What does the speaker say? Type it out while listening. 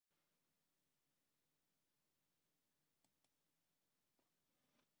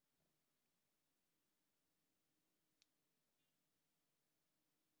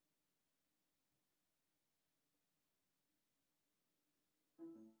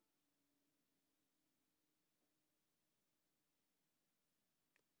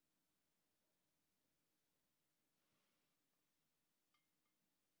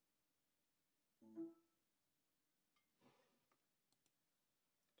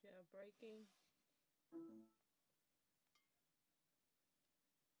jailbreaking.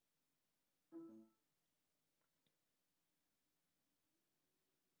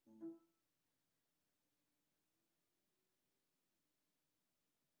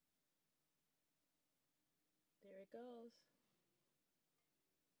 There it goes.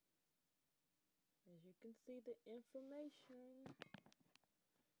 As you can see, the information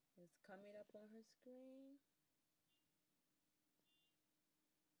is coming up on her screen.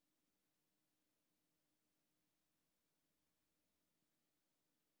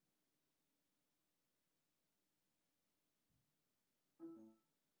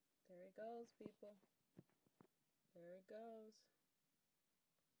 There it goes, people. There it goes.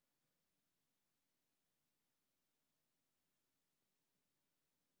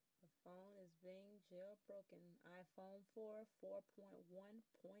 The phone is being jailbroken. iPhone 4 4.1.2.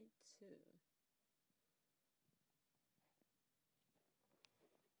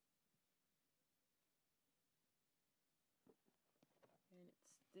 And it's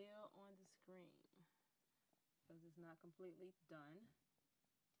still on the screen because it's not completely done.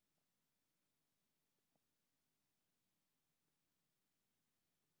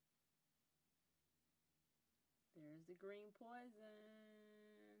 There's the Greenpoison.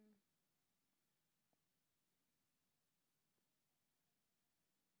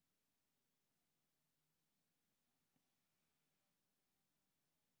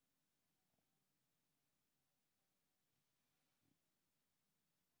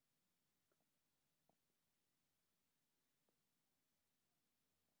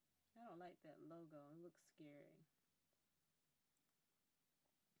 I don't like that logo. It looks scary.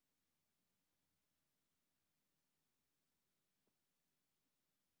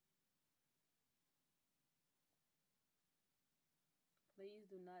 Please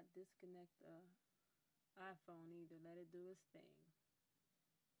do not disconnect the iPhone either. Let it do its thing.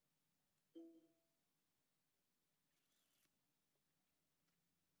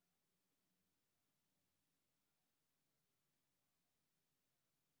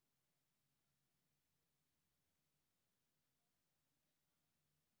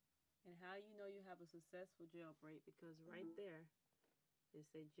 And how you know you have a successful jailbreak, because right there it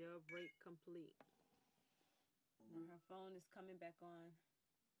says jailbreak complete. Now her phone is coming back on.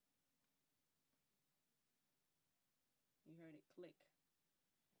 You heard it click.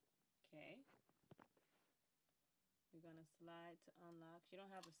 Okay. We're going to slide to unlock. You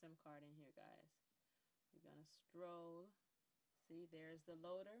don't have a SIM card in here, guys. We're going to stroll. See, there's the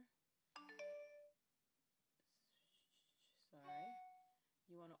loader. Sorry.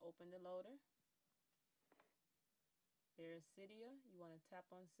 You want to open the loader. There's Cydia. You want to tap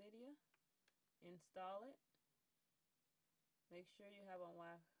on Cydia. Install it. Make sure you have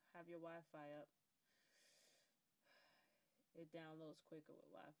your Wi-Fi up. It downloads quicker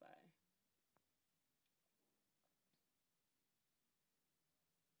with Wi-Fi.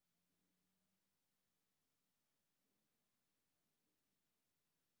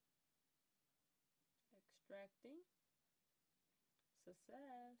 Extracting.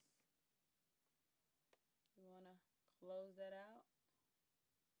 Success. You want to close that out.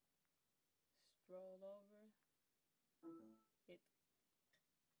 Stroll over. It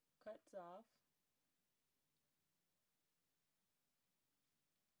cuts off.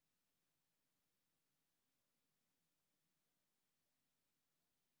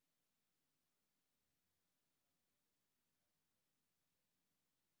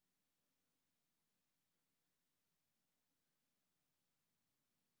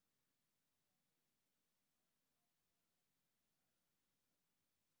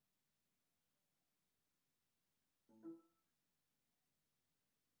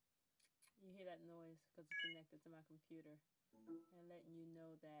 You hear that noise because it's connected to my computer and letting you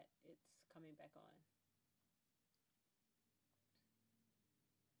know that it's coming back on.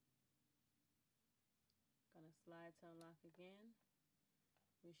 Gonna slide to unlock again.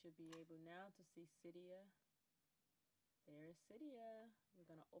 We should be able now to see Cydia. There is Cydia. We're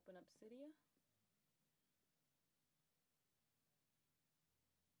gonna open up Cydia.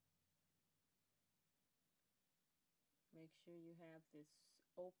 Make sure you have this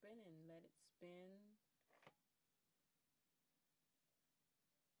open and let it spin.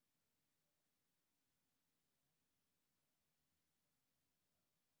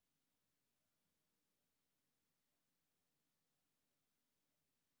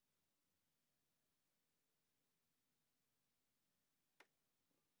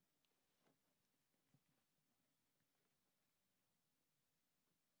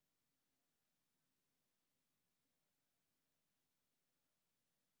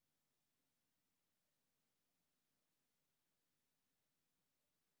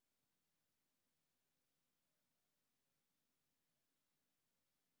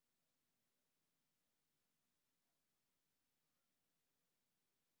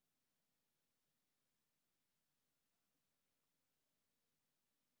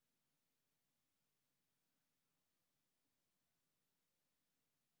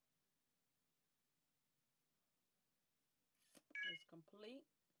 complete.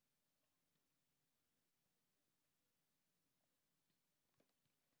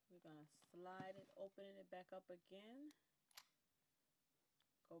 We're going to slide it, opening it back up again.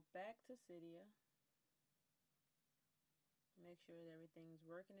 Go back to Cydia. Make sure that everything's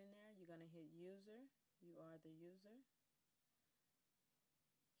working in there. You're going to hit user. You are the user.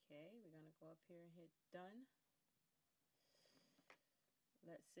 Okay, we're going to go up here and hit done.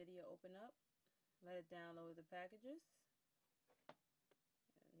 Let Cydia open up. Let it download the packages.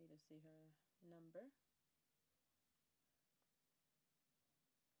 I need to see her number.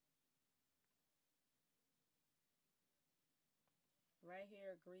 Right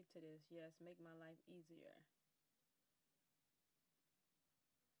here, agree to this. Yes, make my life easier.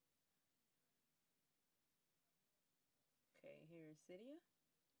 Okay, here is Cydia.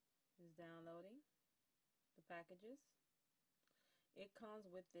 It's downloading the packages. It comes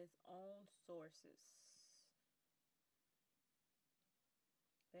with its own sources.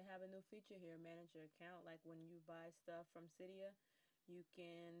 They have a new feature here, manage your account. Like when you buy stuff from Cydia, you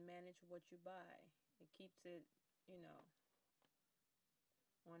can manage what you buy. It keeps it, you know,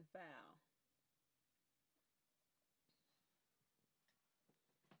 on file.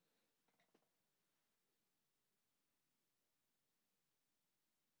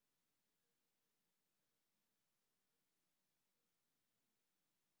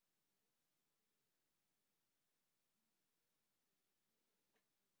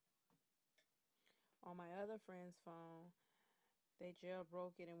 On my other friend's phone, they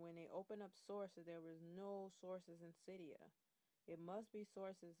jailbroke it, and when they opened up sources, there was no sources in Cydia. It must be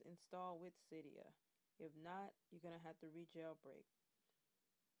sources installed with Cydia. If not, you're going to have to re-jailbreak.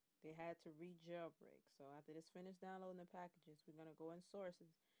 They had to re-jailbreak. So after this finished downloading the packages, we're going to go in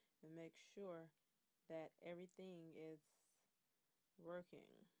sources and make sure that everything is working.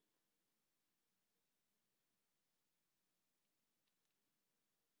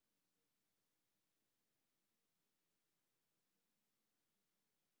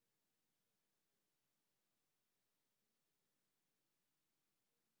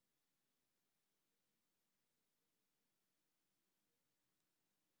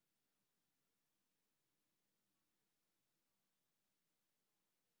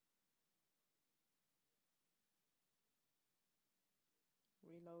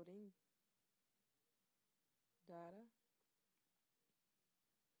 Reloading data.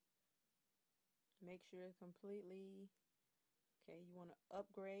 Make sure it's completely okay. You want to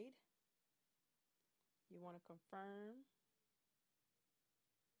upgrade. You want to confirm.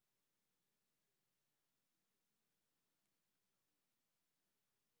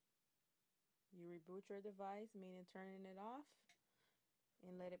 You reboot your device, meaning turning it off,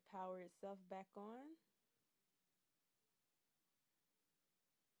 and let it power itself back on.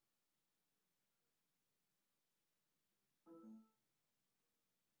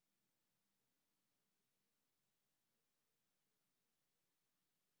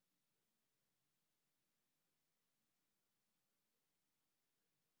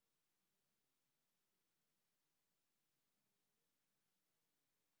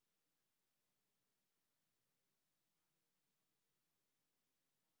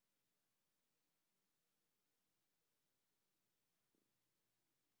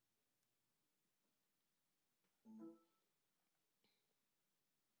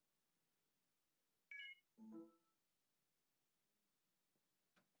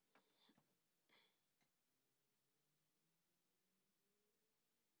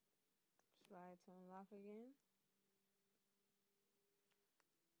 Slide to unlock again.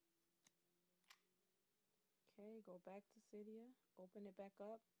 Okay, go back to Cydia. Open it back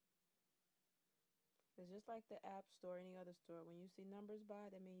up. It's just like the App Store, any other store. When you see numbers by,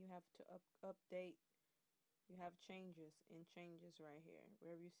 that means you have to update. You have changes in changes right here.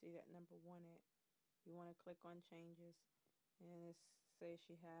 Wherever you see that number 1 at, you want to click on changes. And it says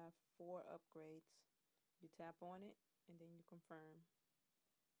she have 4 upgrades. You tap on it, and then you confirm.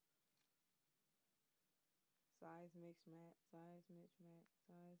 Size mix match, size mix match,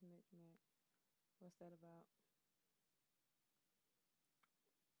 size mix match. What's that about?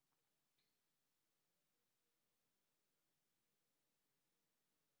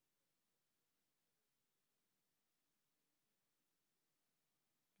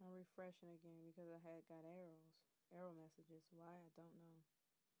 I'm refreshing again because I had got arrow messages. Why? I don't know.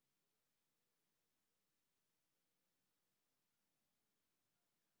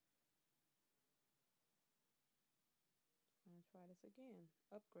 I'm going to try this again.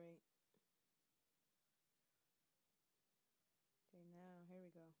 Upgrade. Okay, now, here we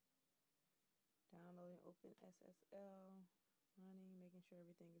go. Downloading open SSL. Running, making sure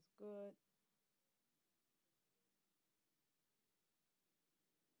everything is good.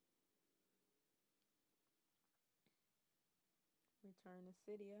 return to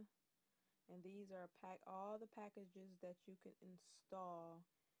Cydia. And these are all the packages that you can install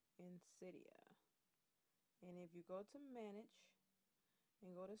in Cydia. And if you go to manage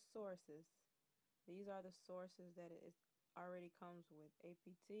and go to sources, these are the sources that it already comes with: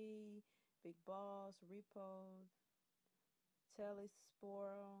 APT, Big Boss, Repo,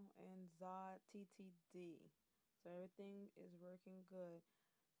 Telesporo, and Zod TTD. So everything is working good.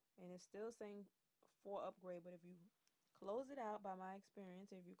 And it's still saying for upgrade, but if you close it out, by my experience,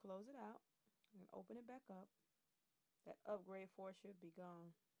 if you close it out and open it back up, that upgrade 4 should be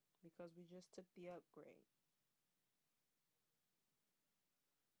gone because we just took the upgrade.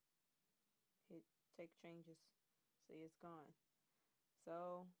 Hit take changes. See, it's gone.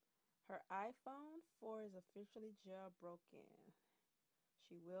 So her iPhone 4 is officially jailbroken.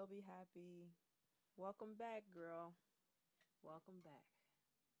 She will be happy. Welcome back, girl. Welcome back.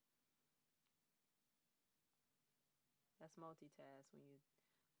 That's multitask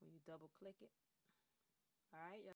when you double click it.